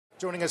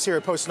Joining us here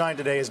at Post 9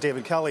 today is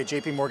David Kelly,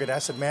 JPMorgan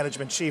Asset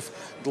Management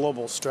Chief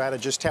Global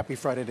Strategist. Happy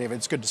Friday, David.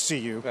 It's good to see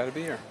you. Glad to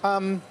be here.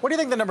 What do you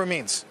think the number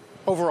means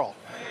overall?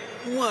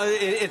 Well,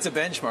 it's a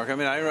benchmark. I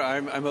mean,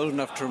 I'm old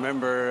enough to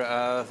remember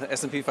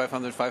S&P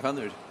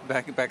 500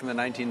 back in the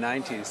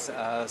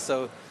 1990s.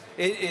 So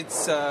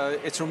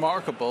it's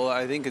remarkable.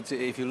 I think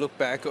if you look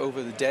back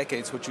over the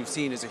decades, what you've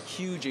seen is a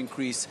huge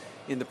increase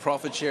in the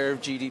profit share of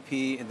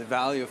GDP, in the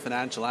value of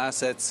financial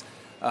assets.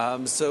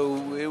 So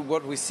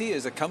what we see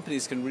is that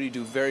companies can really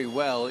do very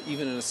well,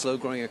 even in a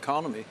slow-growing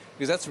economy,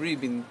 because that's really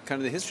been kind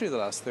of the history of the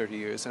last 30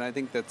 years, and I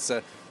think that's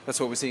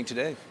what we're seeing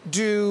today.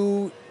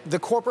 Do the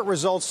corporate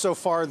results so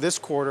far this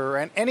quarter,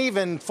 and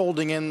even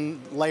folding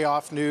in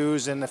layoff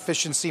news and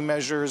efficiency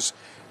measures,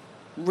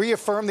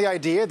 reaffirm the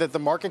idea that the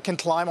market can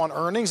climb on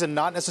earnings and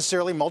not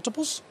necessarily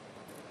multiples?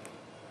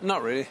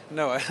 Not really.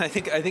 No, I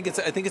think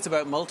it's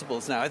about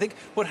multiples now. I think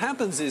what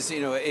happens is,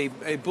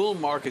 a bull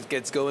market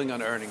gets going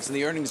on earnings, and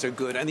the earnings are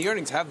good, and the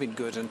earnings have been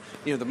good, and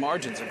the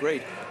margins are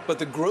great. But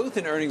the growth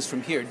in earnings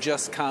from here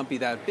just can't be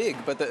that big.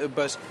 But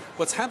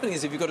what's happening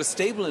is if you've got a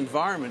stable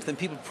environment, then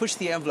people push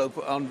the envelope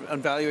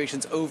on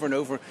valuations over and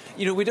over.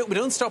 We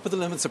don't stop at the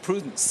limits of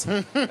prudence.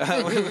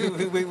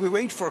 We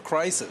wait for a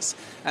crisis,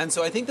 and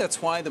so I think that's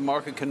why the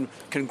market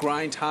can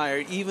grind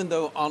higher, even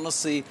though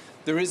honestly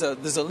there's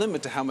a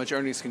limit to how much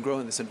earnings can grow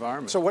in this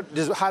environment. So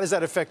how does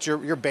that affect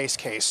your base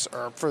case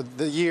for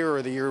the year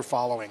or the year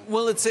following?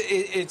 Well,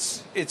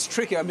 it's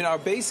tricky. I mean, our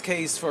base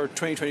case for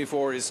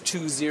 2024 is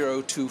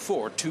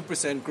 2024,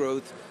 2%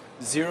 growth,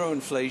 zero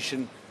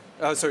inflation.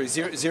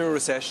 Zero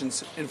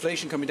recessions,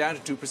 inflation coming down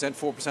to 2%,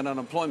 4%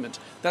 unemployment.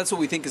 That's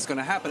what we think is going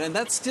to happen. And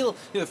that's still,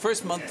 the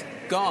first month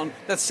gone,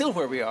 that's still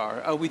where we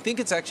are. We think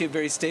it's actually a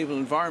very stable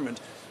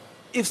environment.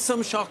 If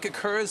some shock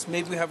occurs,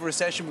 maybe we have a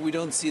recession, but we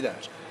don't see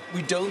that.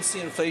 We don't see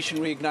inflation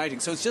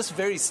reigniting. So it's just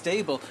very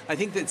stable. I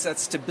think that it's that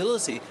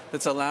stability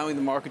that's allowing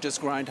the market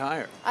just grind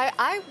higher.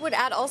 I would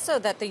add also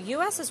that the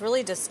U.S. is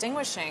really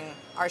distinguishing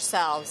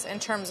ourselves in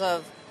terms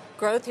of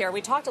growth here. We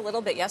talked a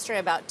little bit yesterday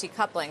about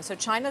decoupling. So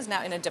China's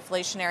now in a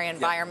deflationary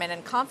environment,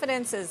 and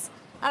confidence is,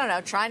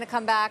 trying to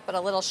come back, but a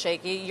little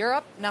shaky.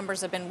 Europe numbers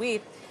have been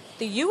weak.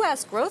 The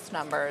U.S. growth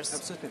numbers,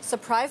 absolutely,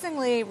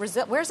 surprisingly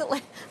resilient. Where's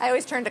Atlanta? I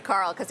always turn to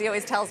Carl because he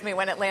always tells me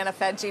when Atlanta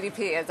Fed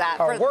GDP is at.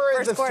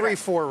 We're in the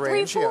 3-4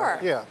 range.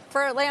 3-4. Yeah.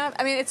 For Atlanta,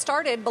 I mean, it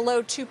started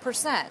below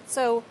 2%.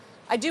 So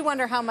I do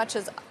wonder how much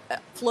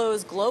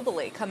flows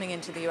globally coming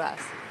into the U.S.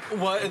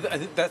 Well, I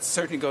think that's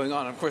certainly going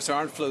on. Of course, there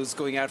aren't flows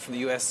going out from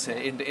the U.S.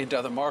 into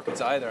other markets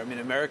either. I mean,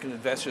 American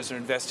investors are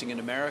investing in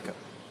America.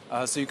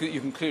 So you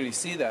can clearly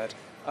see that.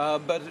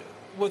 But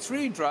what's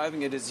really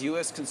driving it is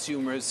U.S.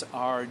 consumers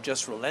are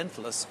just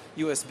relentless.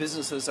 U.S.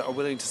 businesses are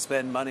willing to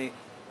spend money,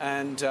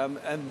 and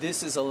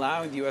this is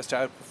allowing the U.S. to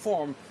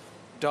outperform.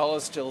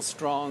 Dollar's still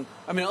strong.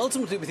 I mean,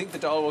 ultimately, we think the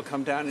dollar will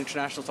come down.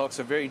 International stocks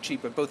are very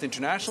cheap, but both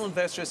international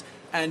investors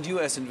and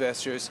U.S.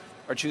 investors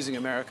are choosing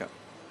America.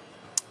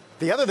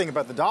 The other thing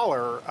about the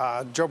dollar,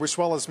 Joe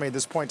Brusuelas made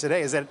this point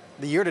today, is that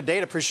the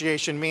year-to-date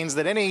appreciation means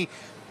that any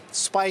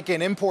spike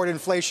in import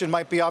inflation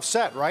might be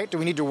offset, right? Do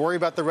we need to worry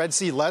about the Red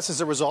Sea less as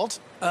a result?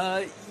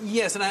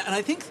 Yes, and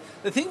I think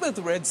the thing about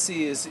the Red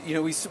Sea is,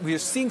 we are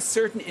seeing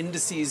certain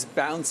indices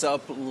bounce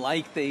up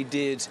like they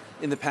did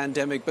in the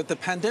pandemic, but the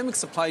pandemic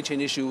supply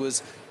chain issue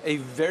was a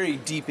very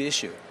deep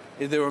issue.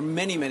 There were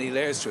many, many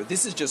layers to it.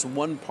 This is just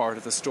one part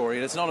of the story,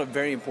 and it's not a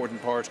very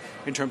important part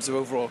in terms of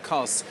overall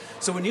costs.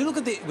 So when you look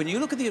at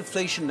the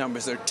inflation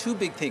numbers, there are two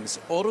big things: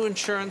 auto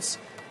insurance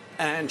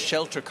and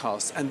shelter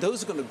costs, and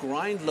those are going to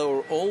grind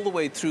lower all the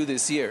way through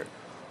this year.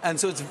 And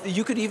so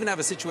you could even have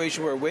a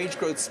situation where wage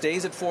growth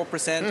stays at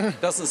 4%,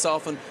 doesn't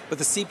soften, but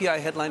the CPI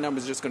headline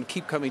numbers are just going to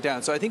keep coming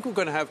down. So I think we're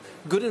going to have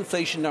good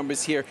inflation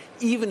numbers here,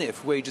 even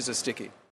if wages are sticky.